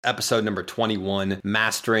Episode number 21,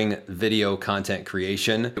 Mastering Video Content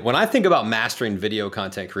Creation. When I think about mastering video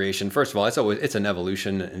content creation, first of all, it's an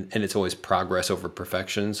evolution and it's always progress over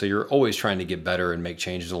perfection. So you're always trying to get better and make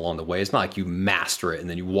changes along the way. It's not like you master it and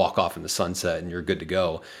then you walk off in the sunset and you're good to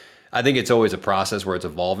go. I think it's always a process where it's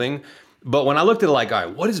evolving. But when I looked at it like, all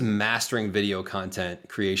right, what does mastering video content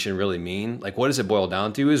creation really mean? Like, what does it boil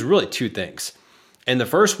down to? Is really two things. And the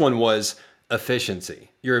first one was efficiency,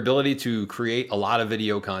 your ability to create a lot of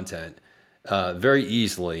video content very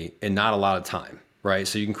easily in not a lot of time, right?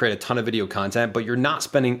 So you can create a ton of video content, but you're not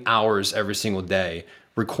spending hours every single day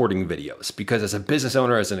recording videos, because as a business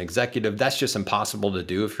owner, as an executive, that's just impossible to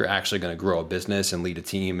do if you're actually going to grow a business and lead a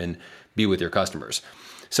team and be with your customers.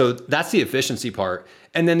 So that's the efficiency part.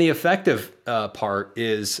 And then the effective part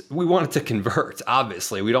is we want it to convert.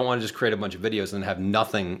 Obviously, we don't want to just create a bunch of videos and have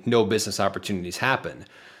no business opportunities happen.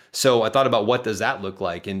 So I thought about what does that look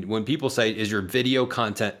like? And when people say, is your video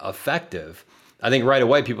content effective? I think right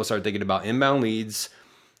away people start thinking about inbound leads,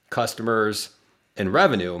 customers, and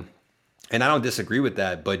revenue. And I don't disagree with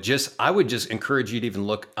that, but I would just encourage you to even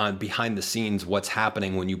look on behind the scenes, what's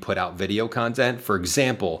happening when you put out video content. For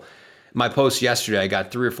example, my post yesterday, I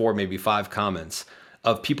got 3 or 4, maybe 5 comments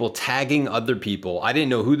of people tagging other people. I didn't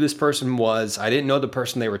know who this person was. I didn't know the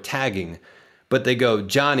person they were tagging, but they go,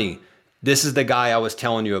 Johnny, this is the guy I was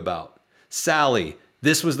telling you about. Sally,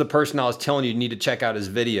 this was the person I was telling you need to check out his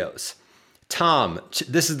videos. Tom,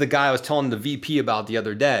 this is the guy I was telling the VP about the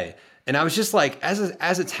other day. And I was just like, as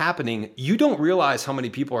it's happening, you don't realize how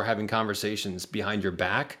many people are having conversations behind your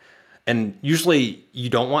back. And usually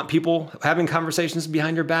you don't want people having conversations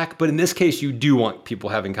behind your back. But in this case, you do want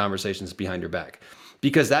people having conversations behind your back,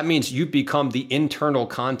 because that means you've become the internal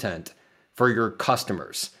content for your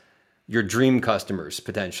customers, your dream customers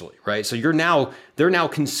potentially, right? So they're now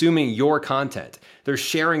consuming your content. They're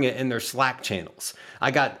sharing it in their Slack channels.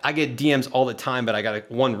 I get DMs all the time, but I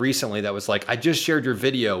got one recently that was like, I just shared your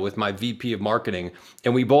video with my VP of marketing,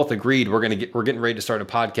 and we both agreed we're getting ready to start a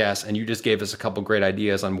podcast, and you just gave us a couple great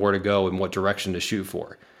ideas on where to go and what direction to shoot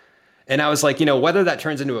for. And I was like, whether that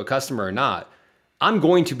turns into a customer or not, I'm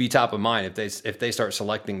going to be top of mind if they start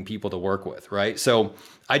selecting people to work with, right? So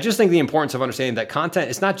I just think the importance of understanding that content,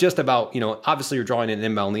 it's not just about, obviously you're drawing in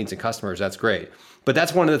inbound leads and customers, that's great. But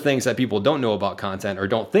that's one of the things that people don't know about content or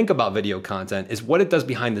don't think about video content is what it does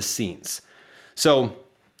behind the scenes. So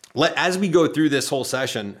as we go through this whole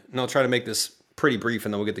session, and I'll try to make this pretty brief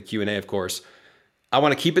and then we'll get the Q&A, of course, I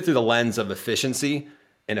want to keep it through the lens of efficiency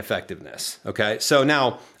and effectiveness. Okay. So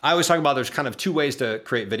now I always talk about there's kind of 2 ways to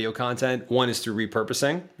create video content. One is through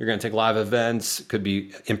repurposing. You're going to take live events, could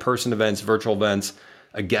be in-person events, virtual events,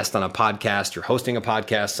 a guest on a podcast, you're hosting a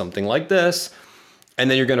podcast, something like this. And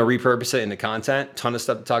then you're going to repurpose it into content, ton of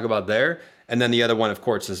stuff to talk about there. And then the other one, of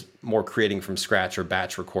course, is more creating from scratch or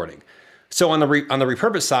batch recording. So on the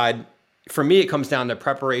repurpose side, for me, it comes down to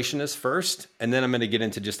preparation is first. And then I'm going to get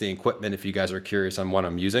into just the equipment if you guys are curious on what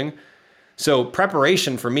I'm using. So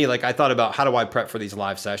preparation for me, like I thought about how do I prep for these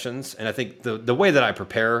live sessions? And I think the way that I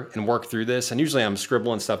prepare and work through this, and usually I'm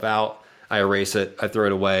scribbling stuff out, I erase it, I throw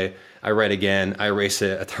it away, I write again, I erase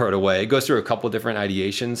it, I throw it away. It goes through a couple of different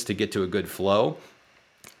ideations to get to a good flow.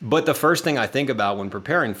 But the first thing I think about when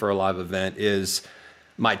preparing for a live event is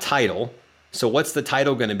my title. So what's the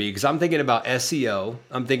title going to be? Because I'm thinking about SEO.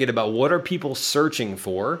 I'm thinking about what are people searching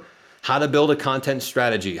for? How to build a content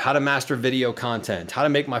strategy, how to master video content, how to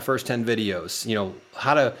make my first 10 videos,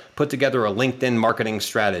 how to put together a LinkedIn marketing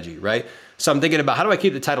strategy, right? So I'm thinking about how do I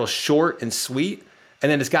keep the title short and sweet?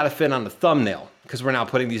 And then it's got to fit on the thumbnail because we're now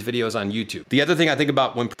putting these videos on YouTube. The other thing I think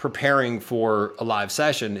about when preparing for a live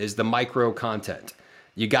session is the micro content.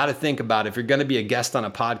 You got to think about if you're going to be a guest on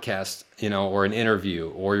a podcast, or an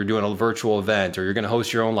interview, or you're doing a virtual event, or you're going to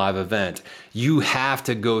host your own live event, you have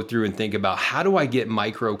to go through and think about how do I get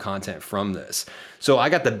micro content from this? So I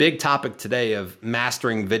got the big topic today of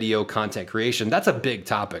mastering video content creation. That's a big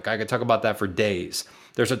topic. I could talk about that for days.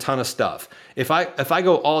 There's a ton of stuff. If I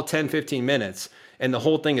go all 10, 15 minutes and the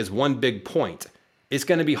whole thing is one big point, it's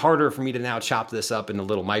going to be harder for me to now chop this up into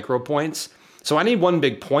little micro points. So I need one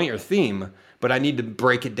big point or theme, but I need to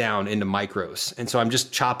break it down into micros. And so I'm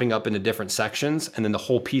just chopping up into different sections, and then the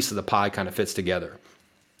whole piece of the pie kind of fits together.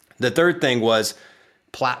 The third thing was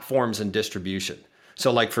platforms and distribution.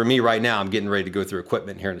 So like for me right now, I'm getting ready to go through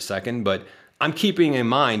equipment here in a second, but I'm keeping in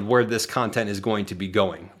mind where this content is going to be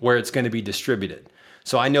going, where it's going to be distributed.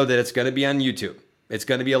 So I know that it's going to be on YouTube. It's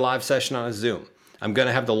going to be a live session on a Zoom. I'm going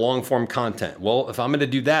to have the long form content. Well, if I'm going to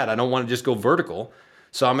do that, I don't want to just go vertical.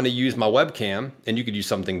 So I'm going to use my webcam, and you could use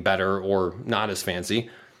something better or not as fancy.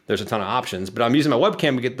 There's a ton of options, but I'm using my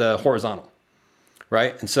webcam to get the horizontal.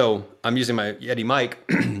 right? And so I'm using my Yeti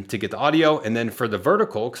mic to get the audio. And then for the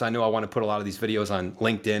vertical, because I know I want to put a lot of these videos on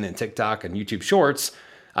LinkedIn and TikTok and YouTube Shorts,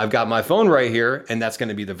 I've got my phone right here, and that's going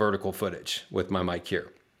to be the vertical footage with my mic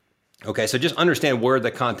here. Okay, so just understand where the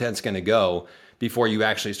content's going to go before you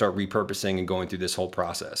actually start repurposing and going through this whole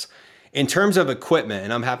process. In terms of equipment,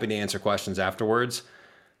 and I'm happy to answer questions afterwards,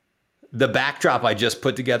 the backdrop I just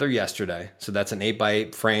put together yesterday. So that's an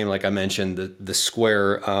 8x8 frame, like I mentioned, the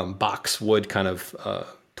square boxwood kind of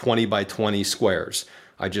 20 by 20 squares.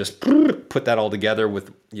 I just put that all together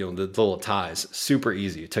with the little ties. Super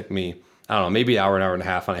easy. It took me, I don't know, maybe an hour and a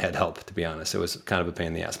half, and I had help, to be honest. It was kind of a pain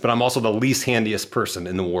in the ass. But I'm also the least handiest person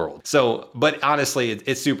in the world. So, but honestly,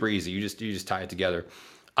 it's super easy. You just tie it together.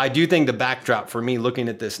 I do think the backdrop for me, looking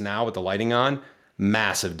at this now with the lighting on,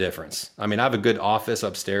 massive difference. I mean, I have a good office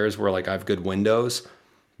upstairs where like I have good windows,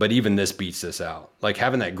 but even this beats this out. Like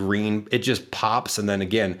having that green, it just pops. And then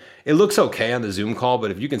again, it looks okay on the Zoom call,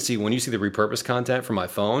 but if you can see, when you see the repurposed content from my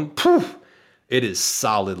phone, poof, it is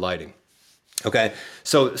solid lighting. Okay,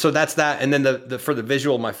 so that's that. And then for the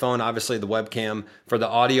visual of my phone, obviously the webcam. For the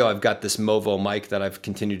audio, I've got this Movo mic that I've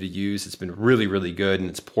continued to use. It's been really, really good, and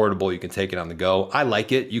it's portable. You can take it on the go. I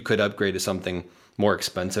like it. You could upgrade to something more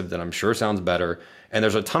expensive that I'm sure sounds better. And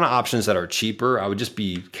there's a ton of options that are cheaper. I would just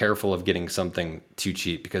be careful of getting something too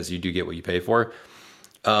cheap because you do get what you pay for.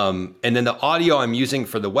 And then the audio I'm using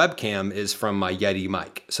for the webcam is from my Yeti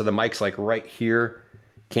mic. So the mic's like right here.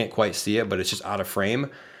 Can't quite see it, but it's just out of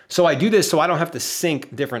frame. So I do this so I don't have to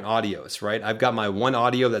sync different audios, right? I've got my one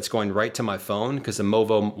audio that's going right to my phone because the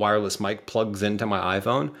Movo wireless mic plugs into my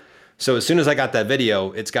iPhone. So as soon as I got that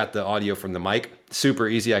video, it's got the audio from the mic. Super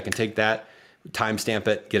easy. I can take that, timestamp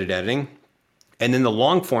it, get it editing. And then the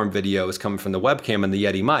long form video is coming from the webcam and the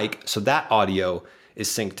Yeti mic. So that audio is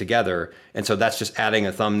synced together. And so that's just adding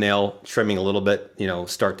a thumbnail, trimming a little bit,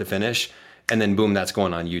 start to finish. And then boom, that's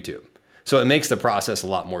going on YouTube. So it makes the process a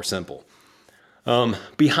lot more simple.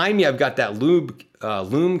 Behind me, I've got that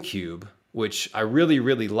Lume Cube, which I really,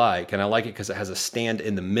 really like. And I like it because it has a stand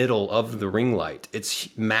in the middle of the ring light. It's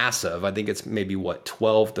massive. I think it's maybe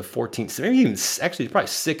 12 to 14, maybe even actually probably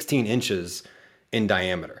 16 inches in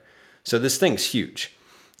diameter. So this thing's huge.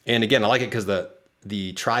 And again, I like it because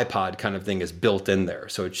the tripod kind of thing is built in there.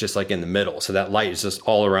 So it's just like in the middle. So that light is just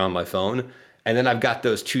all around my phone. And then I've got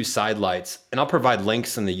those two side lights, and I'll provide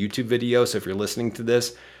links in the YouTube video. So if you're listening to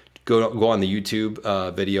this, go on the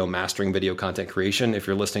YouTube video, Mastering Video Content Creation. If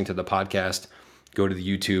you're listening to the podcast, go to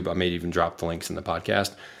the YouTube. I may even drop the links in the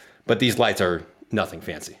podcast. But these lights are nothing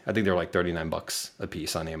fancy. I think they're like $39 a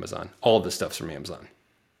piece on Amazon. All of this stuff's from Amazon.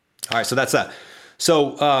 All right, so that's that.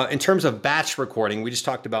 So in terms of batch recording, we just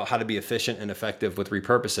talked about how to be efficient and effective with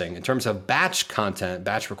repurposing. In terms of batch content,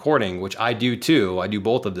 batch recording, which I do too, I do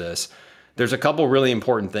both of this. There's a couple really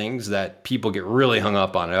important things that people get really hung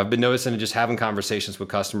up on. I've been noticing just having conversations with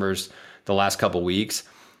customers the last couple weeks,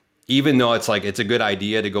 even though it's a good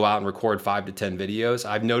idea to go out and record 5 to 10 videos,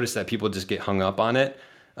 I've noticed that people just get hung up on it.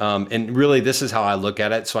 And really, this is how I look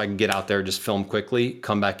at it. So I can get out there, just film quickly,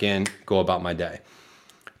 come back in, go about my day.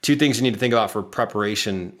 Two things you need to think about for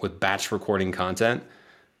preparation with batch recording content.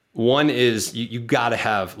 One is you got to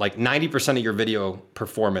have 90% of your video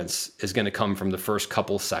performance is going to come from the first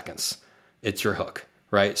couple seconds. It's your hook,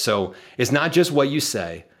 right? So it's not just what you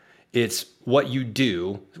say, it's what you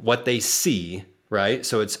do, what they see, right?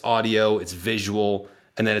 So it's audio, it's visual,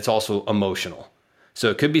 and then it's also emotional. So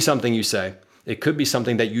it could be something you say, it could be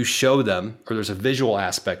something that you show them, or there's a visual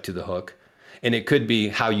aspect to the hook, and it could be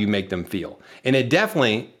how you make them feel. And it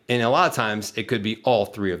definitely, and a lot of times, it could be all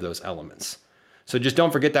three of those elements. So just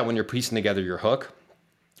don't forget that when you're piecing together your hook.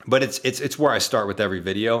 But it's where I start with every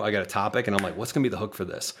video. I got a topic and I'm like, what's gonna be the hook for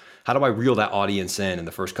this? How do I reel that audience in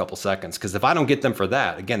the first couple seconds? Because if I don't get them for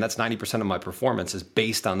that, again, that's 90% of my performance is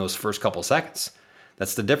based on those first couple seconds.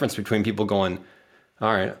 That's the difference between people going,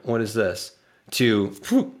 all right, what is this? To,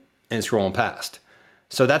 and scrolling past.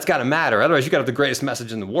 So that's gotta matter. Otherwise you gotta have the greatest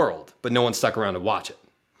message in the world, but no one stuck around to watch it.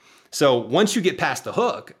 So once you get past the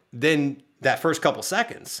hook, then that first couple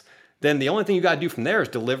seconds, then the only thing you gotta do from there is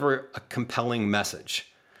deliver a compelling message.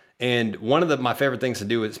 And one of my favorite things to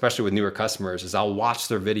do, especially with newer customers, is I'll watch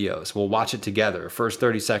their videos. We'll watch it together, first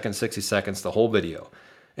 30 seconds, 60 seconds, the whole video.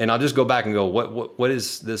 And I'll just go back and go, what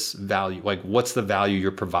is this value? What's the value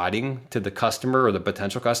you're providing to the customer or the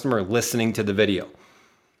potential customer listening to the video?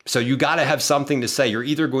 So you got to have something to say. You're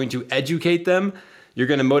either going to educate them, you're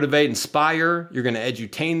going to motivate, inspire, you're going to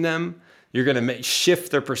edutain them, you're going to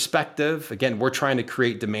shift their perspective. Again, we're trying to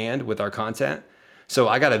create demand with our content. So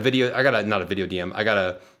I got a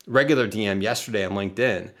regular DM yesterday on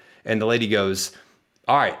LinkedIn, and the lady goes,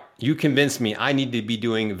 all right, you convinced me I need to be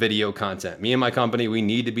doing video content. Me and my company, we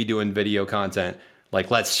need to be doing video content.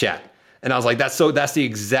 Like, let's chat. And I was like, that's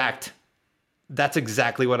exactly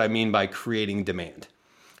what I mean by creating demand.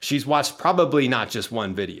 She's watched probably not just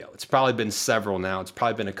one video. It's probably been several now. It's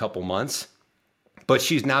probably been a couple months, but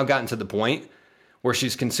she's now gotten to the point where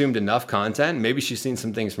she's consumed enough content. Maybe she's seen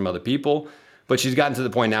some things from other people, but she's gotten to the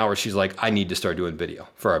point now where she's like, I need to start doing video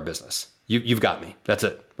for our business. You've got me. That's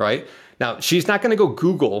it, right? Now, she's not going to go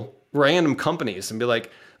Google random companies and be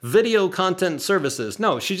like, video content services.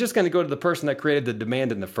 No, she's just going to go to the person that created the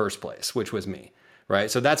demand in the first place, which was me, right?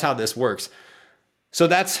 So that's how this works. So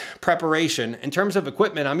that's preparation. In terms of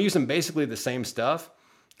equipment, I'm using basically the same stuff.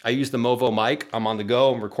 I use the Movo mic. I'm on the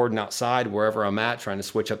go. I'm recording outside wherever I'm at, trying to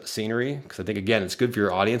switch up the scenery. Because I think, again, it's good for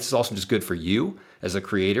your audience. It's also just good for you as a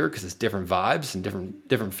creator because it's different vibes and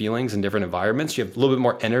different feelings and different environments. You have a little bit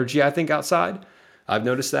more energy, I think, outside. I've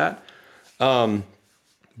noticed that.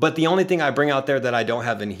 But the only thing I bring out there that I don't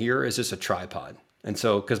have in here is just a tripod. And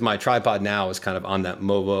so, because my tripod now is kind of on that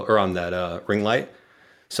Movo or on that ring light.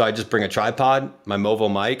 So I just bring a tripod, my Movo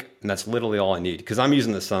mic, and that's literally all I need because I'm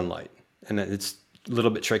using the sunlight. And it's a little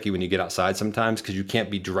bit tricky when you get outside sometimes because you can't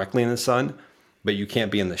be directly in the sun, but you can't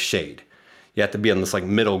be in the shade. You have to be on this like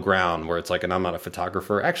middle ground where it's like, and I'm not a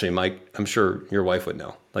photographer. Actually, Mike, I'm sure your wife would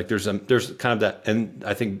know. Like there's kind of that, and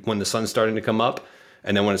I think when the sun's starting to come up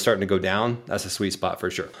and then when it's starting to go down, that's a sweet spot for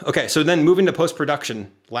sure. Okay, so then moving to post-production,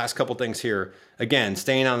 last couple things here. Again,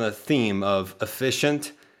 staying on the theme of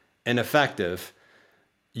efficient and effective,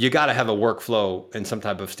 you got to have a workflow and some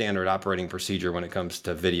type of standard operating procedure when it comes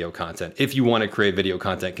to video content. If you want to create video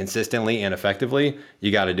content consistently and effectively,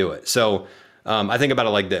 you got to do it. So I think about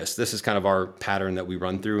it like this. This is kind of our pattern that we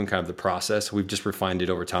run through and kind of the process. We've just refined it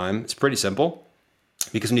over time. It's pretty simple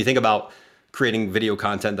because when you think about creating video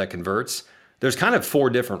content that converts, there's kind of 4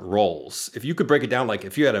 different roles. If you could break it down, like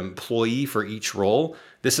if you had an employee for each role,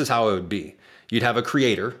 this is how it would be. You'd have a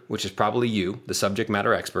creator, which is probably you, the subject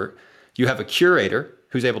matter expert. You have a curator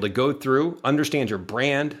who's able to go through, understand your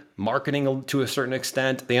brand, marketing to a certain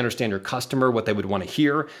extent. They understand your customer, what they would want to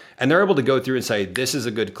hear, and they're able to go through and say, this is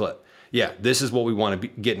a good clip. Yeah, this is what we want to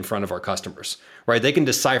get in front of our customers, right? They can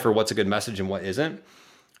decipher what's a good message and what isn't.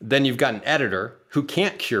 Then you've got an editor who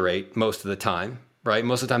can't curate most of the time, right?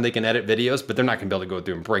 Most of the time they can edit videos, but they're not going to be able to go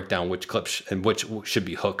through and break down which clips and which should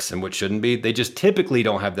be hooks and which shouldn't be. They just typically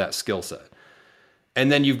don't have that skill set.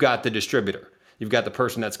 And then you've got the distributor. You've got the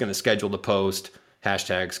person that's going to schedule the post,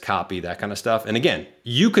 hashtags, copy, that kind of stuff. And again,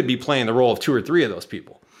 you could be playing the role of 2 or 3 of those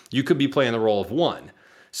people. You could be playing the role of 1.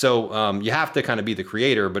 So you have to kind of be the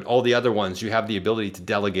creator, but all the other ones, you have the ability to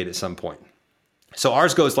delegate at some point. So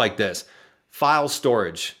ours goes like this. File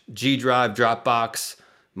storage, G Drive, Dropbox,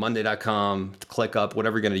 Monday.com, ClickUp,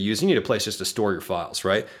 whatever you're going to use. You need a place just to store your files,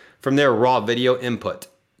 right? From there, raw video input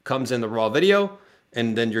comes in the raw video.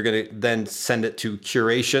 And then you're going to then send it to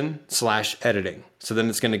curation/editing. So then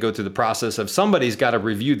it's going to go through the process of somebody's got to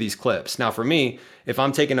review these clips. Now for me, if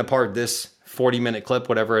I'm taking apart this 40-minute clip,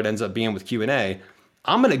 whatever it ends up being with Q&A,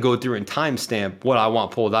 I'm going to go through and timestamp what I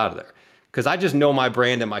want pulled out of there. Because I just know my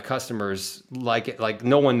brand and my customers like it, like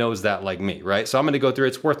no one knows that like me, right? So I'm going to go through,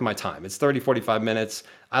 it's worth my time. It's 30, 45 minutes.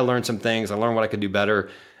 I learned some things. I learned what I could do better.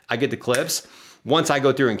 I get the clips. Once I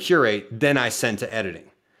go through and curate, then I send to editing.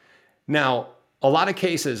 Now, a lot of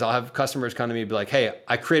cases, I'll have customers come to me and be like, hey,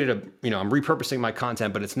 I created I'm repurposing my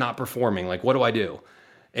content, but it's not performing. Like, what do I do?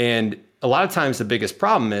 And a lot of times the biggest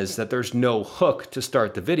problem is that there's no hook to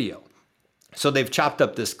start the video. So they've chopped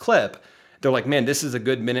up this clip. They're like, man, this is a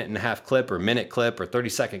good 1.5-minute clip or minute clip or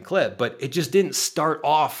 30-second clip, but it just didn't start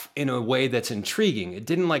off in a way that's intriguing. It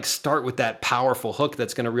didn't like start with that powerful hook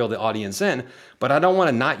that's going to reel the audience in, but I don't want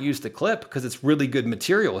to not use the clip because it's really good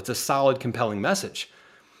material. It's a solid, compelling message.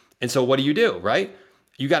 And so what do, right?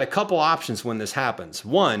 You got a couple options when this happens.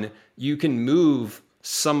 One, you can move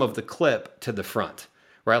some of the clip to the front,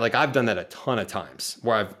 right? Like I've done that a ton of times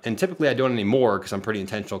and typically I don't anymore because I'm pretty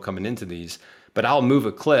intentional coming into these, but I'll move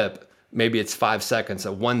a clip, maybe it's 5 seconds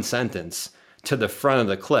of 1 sentence to the front of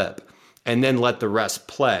the clip and then let the rest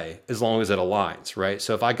play as long as it aligns, right?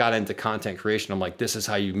 So if I got into content creation, I'm like, this is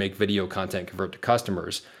how you make video content convert to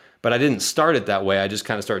customers, but I didn't start it that way. I just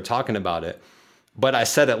kind of started talking about it. But I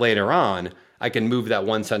said it later on, I can move that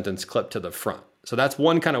 1-sentence clip to the front. So that's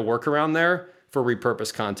one kind of workaround there for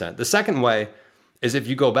repurposed content. The second way is if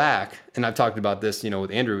you go back, and I've talked about this,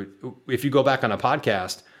 with Andrew, if you go back on a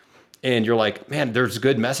podcast and you're like, man, there's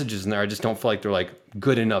good messages in there. I just don't feel like they're like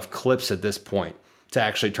good enough clips at this point to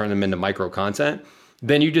actually turn them into micro content.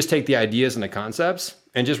 Then you just take the ideas and the concepts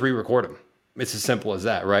and just re-record them. It's as simple as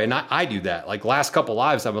that, right? And I do that. Like last couple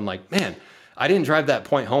lives, I've been like, man, I didn't drive that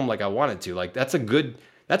point home like I wanted to. Like that's a good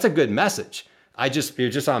message. You're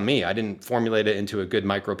just on me. I didn't formulate it into a good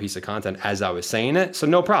micro piece of content as I was saying it. So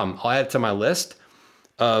no problem. I'll add it to my list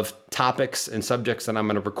of topics and subjects that I'm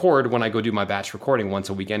going to record when I go do my batch recording once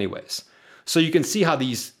a week anyways. So you can see how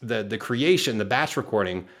the creation, the batch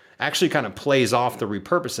recording actually kind of plays off the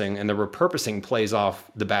repurposing, and the repurposing plays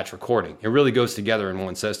off the batch recording. It really goes together in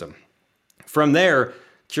one system. From there,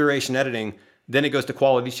 curation, editing, then it goes to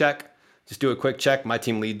quality check. Just do a quick check. My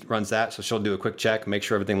team lead runs that, so she'll do a quick check, make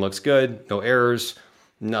sure everything looks good, no errors,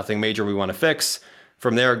 nothing major we want to fix.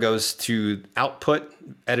 From there, it goes to output,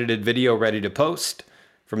 edited video ready to post.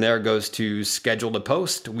 From there, it goes to schedule to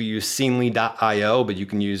post. We use Scenery.io, but you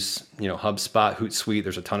can use HubSpot, Hootsuite.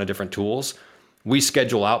 There's a ton of different tools. We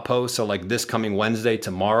schedule out posts. So like this coming Wednesday,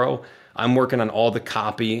 tomorrow, I'm working on all the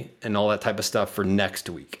copy and all that type of stuff for next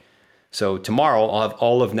week. So tomorrow, I'll have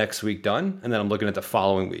all of next week done, and then I'm looking at the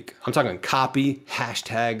following week. I'm talking copy,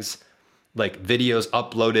 hashtags, like videos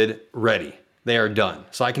uploaded, ready. They are done.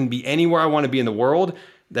 So I can be anywhere I want to be in the world.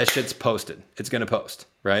 That shit's posted. It's going to post,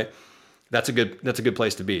 right? That's a good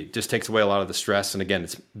place to be. It just takes away a lot of the stress. And again,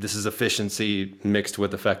 this is efficiency mixed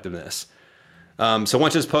with effectiveness. So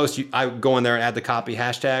once it's posted, I go in there and add the copy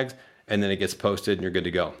hashtags, and then it gets posted and you're good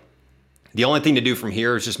to go. The only thing to do from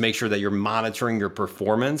here is just make sure that you're monitoring your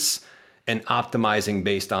performance and optimizing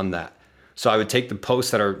based on that. So I would take the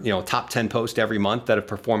posts that are, top 10 posts every month that have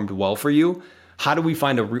performed well for you. How do we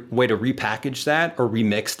find a way to repackage that or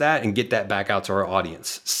remix that and get that back out to our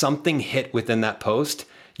audience? Something hit within that post.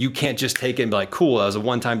 You can't just take it and be like, cool, that was a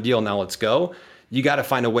one-time deal, now let's go. You got to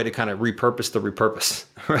find a way to kind of repurpose the repurpose,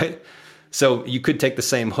 right? So you could take the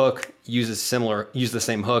same hook, use the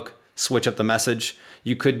same hook, switch up the message.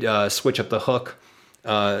 You could switch up the hook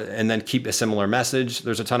and then keep a similar message.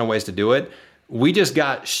 There's a ton of ways to do it. We just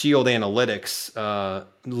got Shield Analytics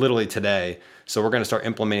literally today. So we're going to start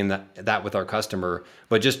implementing that with our customer,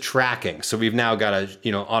 but just tracking. So we've now got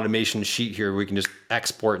a automation sheet here. We can just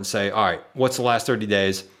export and say, all right, what's the last 30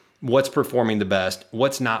 days? What's performing the best?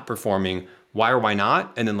 What's not performing? Why or why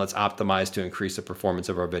not? And then let's optimize to increase the performance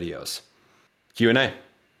of our videos. Q&A.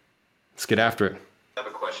 Let's get after it. I have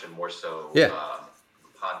a question more so. Yeah.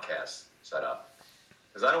 Podcast setup.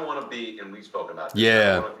 Because I don't want to be, and we've spoken about this.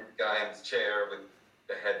 Yeah. I don't want to be the guy in the chair with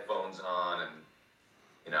the headphones on, and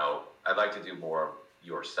I'd like to do more of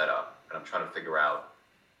your setup, and I'm trying to figure out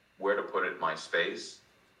where to put it in my space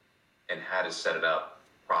and how to set it up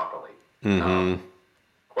properly. Mm-hmm.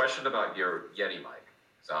 Question about your Yeti mic.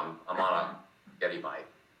 So I'm on a Yeti mic.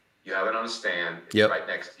 You have it on a stand. It's right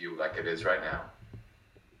next to you like it is right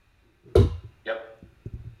now. Yep.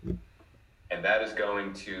 And that is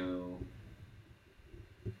going to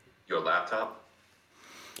your laptop?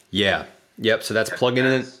 Yeah. Yep. So that's plugging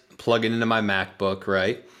into my MacBook,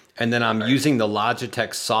 right? And then I'm using the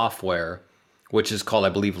Logitech software, which is called, I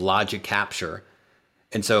believe, Logic Capture.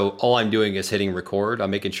 And so all I'm doing is hitting record.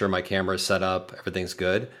 I'm making sure my camera is set up, everything's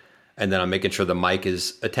good. And then I'm making sure the mic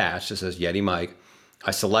is attached. It says Yeti mic.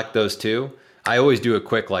 I select those two. I always do a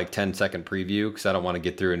quick 10-second preview because I don't want to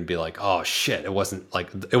get through and be like, oh shit, it wasn't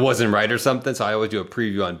right or something. So I always do a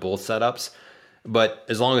preview on both setups. But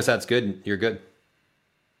as long as that's good, you're good.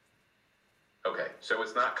 Okay, so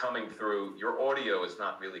it's not coming through, your audio is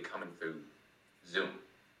not really coming through Zoom.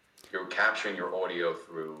 You're capturing your audio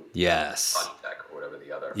through Logitech or whatever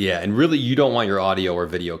the other. Yeah, and really you don't want your audio or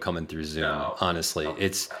video coming through Zoom, honestly. No.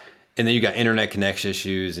 And then you got internet connection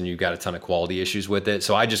issues and you've got a ton of quality issues with it.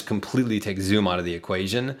 So I just completely take Zoom out of the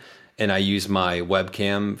equation and I use my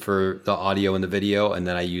webcam for the audio and the video. And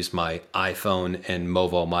then I use my iPhone and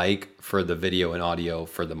Movo mic for the video and audio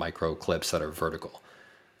for the micro clips that are vertical.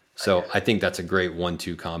 So I think that's a great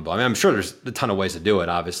 1-2 combo. I mean, I'm sure there's a ton of ways to do it,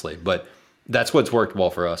 obviously, but that's what's worked well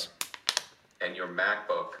for us. And your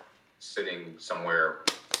MacBook sitting somewhere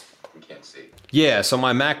we can't see. Yeah, so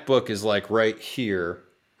my MacBook is right here,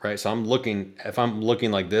 right? So if I'm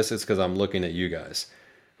looking like this, it's because I'm looking at you guys,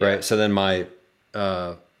 right? Yeah. So then my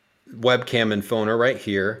webcam and phone are right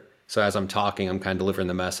here. So as I'm talking, I'm kind of delivering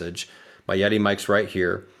the message. My Yeti mic's right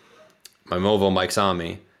here. My Movo mic's on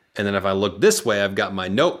me. And then if I look this way, I've got my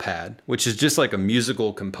notepad, which is just like a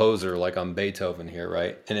musical composer, like I'm Beethoven here,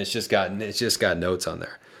 right? And it's just got notes on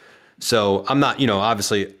there. So I'm not,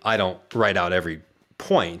 obviously I don't write out every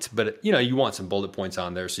point, but you want some bullet points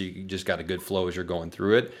on there so you just got a good flow as you're going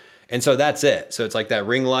through it. And so that's it. So it's like that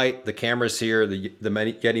ring light, the camera's here, the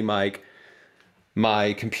Yeti mic,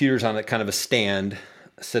 my computer's on kind of a stand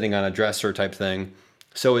sitting on a dresser type thing.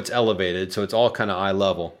 So it's elevated. So it's all kind of eye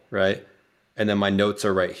level, right? And then my notes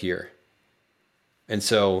are right here. And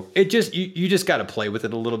so it just, you just got to play with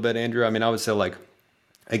it a little bit, Andrew. I mean, I would say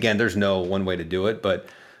Again, there's no one way to do it, but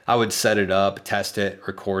I would set it up, test it,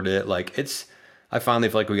 record it. Like I finally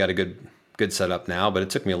feel like we got a good setup now, but it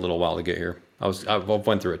took me a little while to get here. I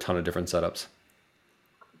went through a ton of different setups.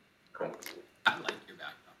 Cool. I like your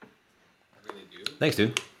background. I really do. Thanks,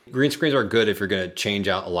 dude. Green screens are good if you're going to change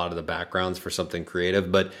out a lot of the backgrounds for something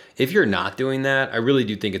creative. But if you're not doing that, I really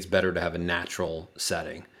do think it's better to have a natural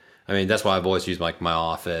setting. I mean, that's why I've always used like my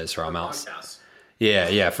office or I'm out.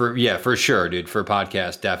 Podcasts. For sure, dude. For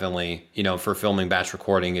podcasts, definitely. You know, for filming batch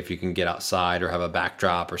recording, if you can get outside or have a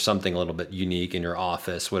backdrop or something a little bit unique in your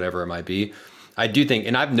office, whatever it might be. I do think,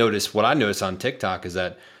 and I've noticed, what I noticed on TikTok is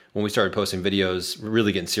that when we started posting videos,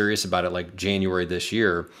 really getting serious about it, like January this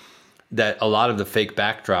year, that a lot of the fake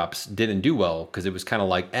backdrops didn't do well because it was kind of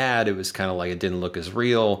like it was kind of like it didn't look as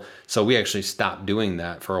real. So we actually stopped doing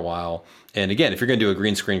that for a while. And again, if you're going to do a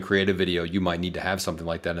green screen creative video, you might need to have something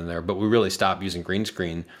like that in there. But we really stopped using green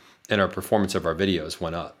screen and our performance of our videos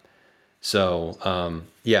went up. So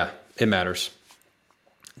it matters.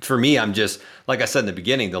 For me, I'm just, like I said in the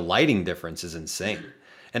beginning, the lighting difference is insane.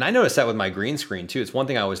 And I noticed that with my green screen too. It's one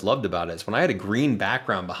thing I always loved about it is when I had a green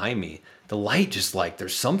background behind me, the light just like,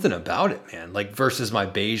 there's something about it, man. Like versus my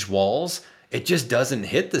beige walls, it just doesn't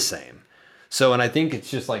hit the same. So, and I think it's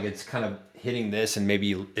just like, it's kind of hitting this and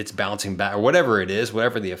maybe it's bouncing back or whatever it is,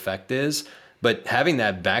 whatever the effect is. But having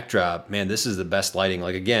that backdrop, man, this is the best lighting.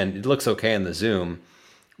 Like again, it looks okay in the Zoom,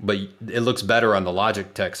 but it looks better on the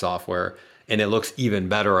Logitech software and it looks even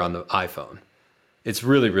better on the iPhone. It's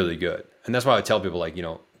really, really good. And that's why I tell people like, you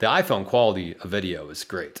know, the iPhone quality of video is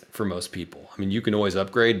great for most people. I mean, you can always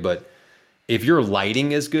upgrade, but if your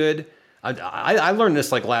lighting is good, I learned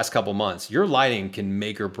this like last couple months, your lighting can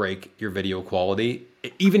make or break your video quality.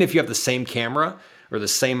 Even if you have the same camera or the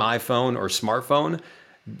same iPhone or smartphone,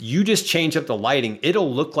 you just change up the lighting.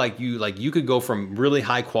 It'll look like you could go from really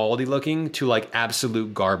high quality looking to like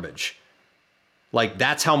absolute garbage. Like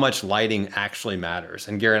that's how much lighting actually matters.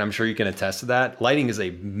 And Garrett, I'm sure you can attest to that. Lighting is a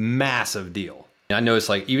massive deal. And I noticed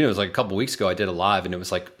like, even it was like a couple weeks ago, I did a live and it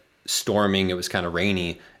was like storming. It was kind of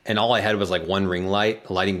rainy. And all I had was like one ring light.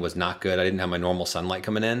 The lighting was not good. I didn't have my normal sunlight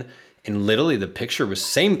coming in. And literally the picture was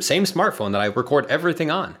same smartphone that I record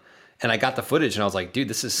everything on. And I got the footage and I was like, dude,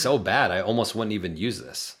 this is so bad. I almost wouldn't even use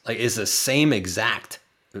this. Like it's the same exact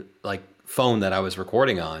like phone that I was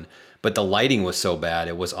recording on. But the lighting was so bad,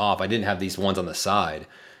 it was off. I didn't have these ones on the side.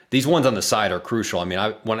 These ones on the side are crucial. I mean,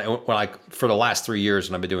 when I for the last 3 years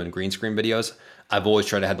when I've been doing green screen videos, I've always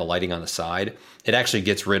tried to have the lighting on the side. It actually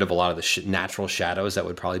gets rid of a lot of the natural shadows that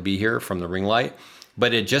would probably be here from the ring light,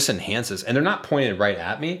 but it just enhances. And they're not pointed right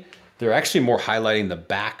at me. They're actually more highlighting the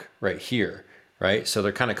back right here, right? So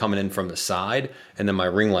they're kind of coming in from the side, and then my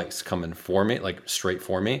ring light's coming for me, like straight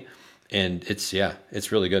for me. And it's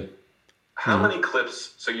really good. How many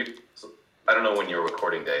clips? So I don't know when your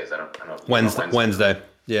recording day is. I don't know. Wednesday.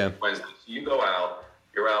 Yeah. Wednesday. So you go out.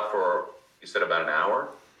 You're out for, you said, about an hour?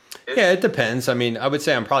 Yeah, it depends. I mean, I would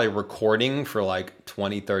say I'm probably recording for like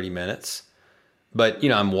 20, 30 minutes. But, you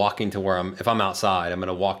know, I'm walking to if I'm outside, I'm going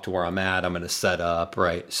to walk to where I'm at. I'm going to set up,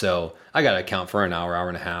 right? So I got to account for an hour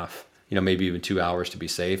and a half, you know, maybe even 2 hours to be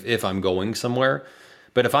safe if I'm going somewhere.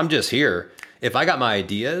 But if I'm just here, if I got my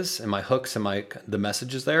ideas and my hooks and the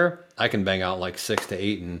messages there, I can bang out like 6 to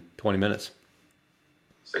 8 in 20 minutes.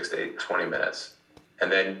 6 to 8, 20 minutes.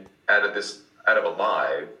 And then out of a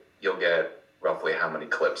live, you'll get roughly how many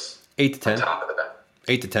clips? 8 to 10. On top of that.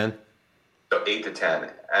 8 to 10. So 8 to 10.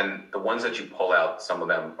 And the ones that you pull out, some of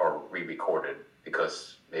them are re-recorded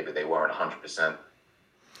because maybe they weren't 100%.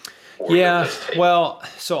 Yeah. Well,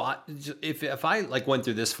 so if I like went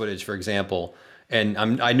through this footage, for example, and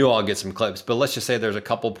I knew I'll get some clips, but let's just say there's a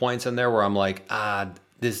couple points in there where I'm like,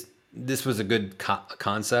 this was a good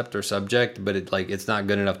concept or subject, but it's not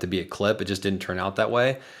good enough to be a clip. It just didn't turn out that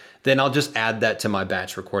way. Then I'll just add that to my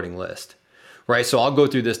batch recording list, right? So I'll go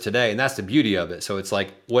through this today, and that's the beauty of it. So it's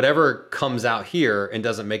like whatever comes out here and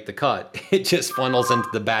doesn't make the cut, it just funnels into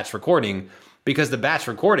the batch recording, because the batch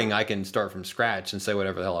recording, I can start from scratch and say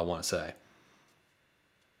whatever the hell I want to say.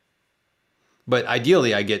 But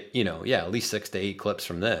ideally I get, at least 6 to 8 clips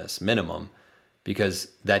from this minimum, because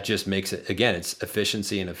that just makes it, again, it's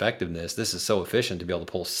efficiency and effectiveness. This is so efficient to be able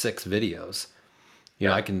to pull 6 videos.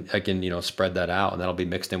 I can spread that out, and that'll be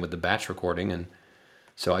mixed in with the batch recording. And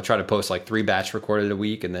so I try to post like 3 batch recorded a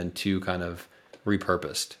week and then 2 kind of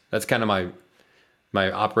repurposed. That's kind of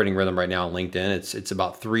my operating rhythm right now on LinkedIn. It's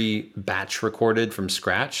about 3 batch recorded from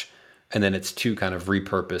scratch, and then it's 2 kind of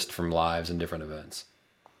repurposed from lives and different events.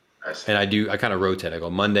 And I kind of rotate. I go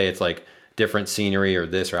Monday, it's like different scenery or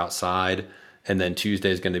this or outside. And then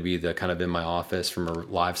Tuesday is going to be the kind of in my office from a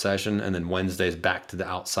live session. And then Wednesday's back to the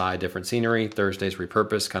outside, different scenery. Thursday's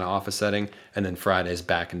repurposed kind of office setting. And then Friday's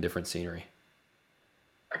back in different scenery.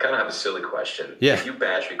 I kind of have a silly question. Yeah. If you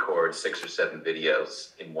batch record 6 or 7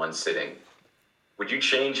 videos in one sitting, would you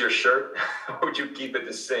change your shirt or would you keep it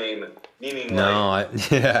the same? Meaning no,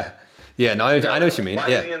 Yeah, no, I know what you mean. Why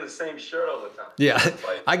yeah. are you in the same shirt all the time? Yeah,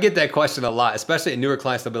 I get that question a lot, especially in newer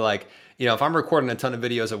clients. They'll be like, if I'm recording a ton of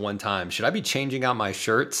videos at one time, should I be changing out my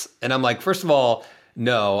shirts? And I'm like, first of all,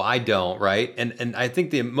 no, I don't, right? And I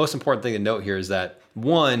think the most important thing to note here is that,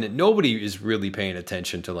 one, nobody is really paying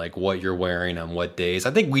attention to like what you're wearing on what days.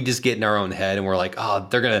 I think we just get in our own head and we're like, oh,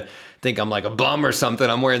 they're going to think I'm like a bum or something.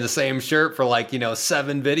 I'm wearing the same shirt for like, 7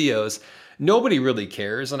 videos. Nobody really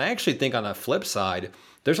cares. And I actually think on the flip side,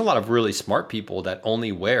 there's a lot of really smart people that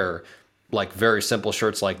only wear like very simple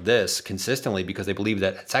shirts like this consistently because they believe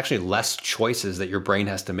that it's actually less choices that your brain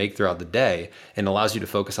has to make throughout the day and allows you to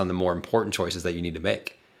focus on the more important choices that you need to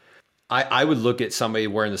make. I would look at somebody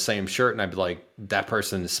wearing the same shirt and I'd be like, that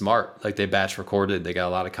person is smart. Like they batch recorded, they got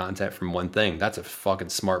a lot of content from one thing. That's a fucking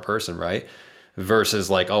smart person, right? Versus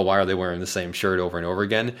like, oh, why are they wearing the same shirt over and over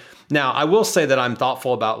again? Now, I will say that I'm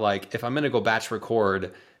thoughtful about like, if I'm going to go batch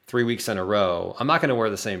record 3 weeks in a row, I'm not going to wear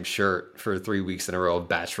the same shirt for 3 weeks in a row of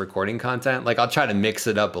batch recording content. Like I'll try to mix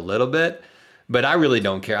it up a little bit, but I really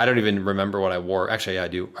don't care. I don't even remember what I wore. Actually, I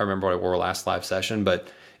do. I remember what I wore last live session, but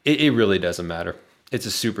it really doesn't matter. It's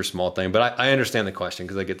a super small thing, but I understand the question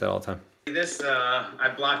because I get that all the time.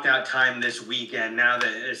 I blocked out time this weekend. Now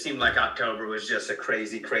that it seemed like October was just a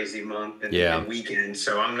crazy month and weekend.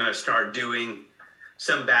 So I'm going to start doing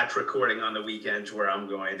some batch recording on the weekends where I'm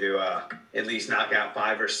going to at least knock out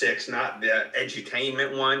 5 or 6, not the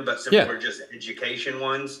edutainment one, but some more just education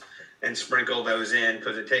ones and sprinkle those in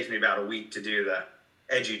because it takes me about a week to do the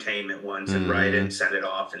edutainment ones and write it and send it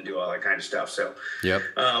off and do all that kind of stuff. So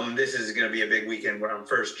this is going to be a big weekend where I'm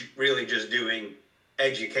first really just doing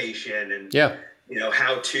education and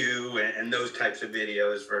how to and those types of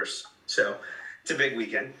videos so it's a big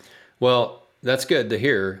weekend. Well, that's good to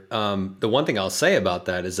hear. The one thing I'll say about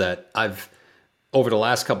that is that I've over the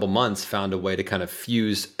last couple months found a way to kind of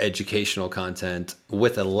fuse educational content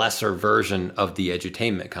with a lesser version of the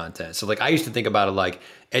edutainment content. So like I used to think about it like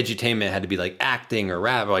edutainment had to be like acting or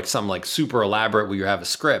rap or like something like super elaborate where you have a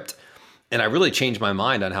script. And I really changed my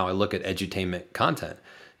mind on how I look at edutainment content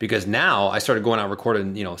because now I started going out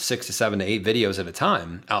recording, 6 to 7 to 8 videos at a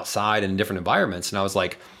time outside in different environments. And I was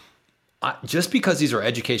like, just because these are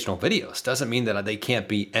educational videos doesn't mean that they can't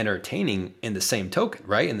be entertaining in the same token,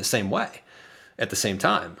 right? In the same way. At the same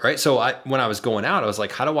time, right? So when I was going out, I was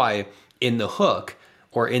like, how do I, in the hook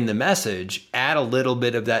or in the message, add a little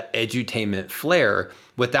bit of that edutainment flair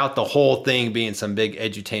without the whole thing being some big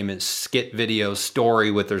edutainment skit video story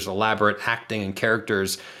with there's elaborate acting and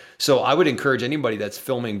characters. So I would encourage anybody that's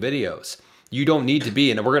filming videos, you don't need to be,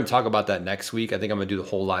 and we're going to talk about that next week. I think I'm going to do the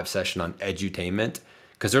whole live session on edutainment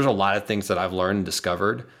because there's a lot of things that I've learned and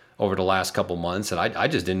discovered over the last couple months that I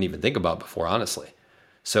just didn't even think about before, honestly.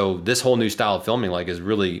 So this whole new style of filming like has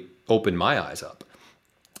really opened my eyes up.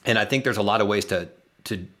 And I think there's a lot of ways to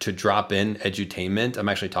drop in edutainment. I'm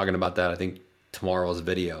actually talking about that, I think, tomorrow's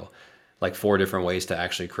video, like 4 different ways to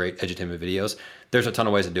actually create edutainment videos. There's a ton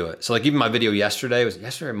of ways to do it. So like even my video yesterday,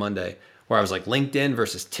 or Monday, where I was like LinkedIn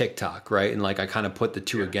versus TikTok, right? And like I kind of put the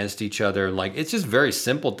two against each other. And like, it's just very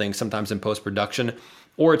simple things sometimes in post-production,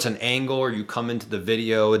 or it's an angle or you come into the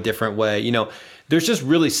video a different way. There's just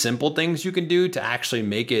really simple things you can do to actually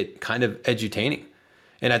make it kind of edutaining.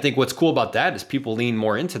 And I think what's cool about that is people lean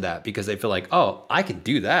more into that because they feel like, oh, I can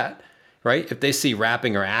do that, right? If they see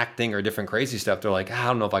rapping or acting or different crazy stuff, they're like, I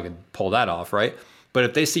don't know if I could pull that off, right? But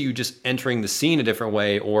if they see you just entering the scene a different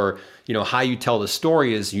way or, how you tell the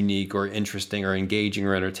story is unique or interesting or engaging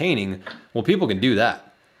or entertaining, well, people can do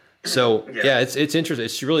that. So it's interesting.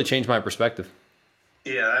 It's really changed my perspective.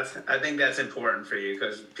 Yeah, I think that's important for you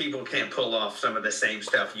because people can't pull off some of the same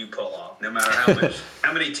stuff you pull off. No matter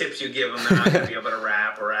how many tips you give them, they're not going to be able to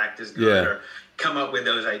rap or act as good or come up with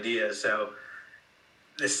those ideas. So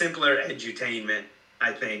the simpler edutainment,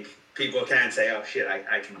 I think people can say, oh shit,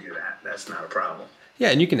 I can do that. That's not a problem. Yeah,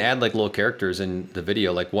 and you can add like little characters in the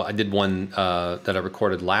video. Like I did one that I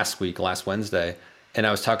recorded last Wednesday, and I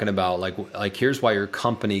was talking about like here's why your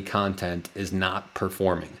company content is not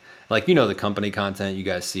performing. Like, the company content, you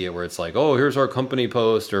guys see it where it's like, oh, here's our company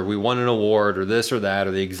post, or we won an award, or this or that,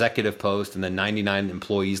 or the executive post, and then 99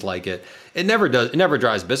 employees like it. It never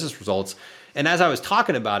drives business results. And as I was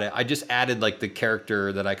talking about it, I just added like the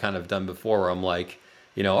character that I kind of done before where I'm like,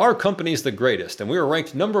 our company's the greatest, and we were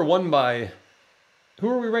ranked number 1 by who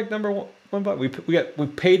are we ranked number one? We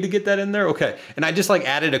paid to get that in there. Okay. And I just like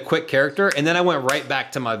added a quick character and then I went right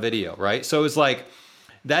back to my video. Right. So it's like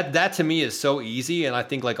that to me is so easy. And I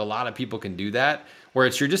think like a lot of people can do that, where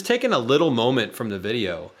you're just taking a little moment from the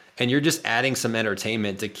video and you're just adding some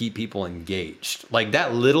entertainment to keep people engaged. Like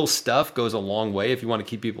that little stuff goes a long way if you want to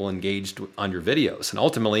keep people engaged on your videos. And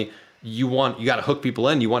ultimately you got to hook people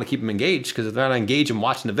in. You want to keep them engaged, because if they're not engaged in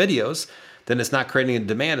watching the videos, then it's not creating a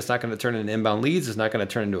demand. It's not going to turn into inbound leads. It's not going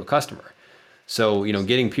to turn into a customer. So,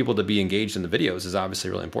 getting people to be engaged in the videos is obviously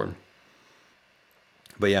really important.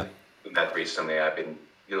 But yeah. Recently, I've been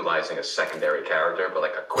utilizing a secondary character, but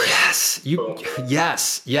like a quick. Yes.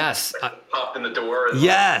 Popped in the door.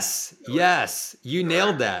 Yes. You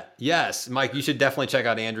nailed that. Yes. Mike, you should definitely check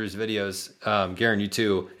out Andrew's videos. Garen, you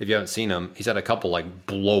too, if you haven't seen them. He's had a couple like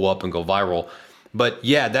blow up and go viral. But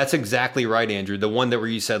yeah, that's exactly right, Andrew. The one where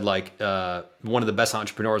you said like one of the best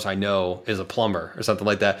entrepreneurs I know is a plumber or something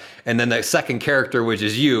like that. And then the second character, which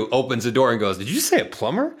is you, opens the door and goes, "Did you say a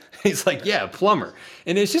plumber?" He's like, "Yeah, a plumber."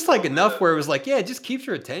 And it's just like enough where it was like, yeah, it just keeps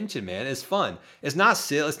your attention, man. It's fun. It's not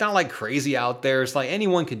silly. It's not like crazy out there. It's like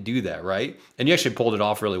anyone can do that, right? And you actually pulled it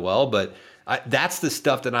off really well. But that's the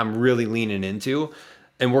stuff that I'm really leaning into.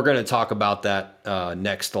 And we're going to talk about that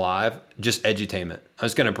next live, just edutainment. I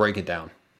was going to break it down.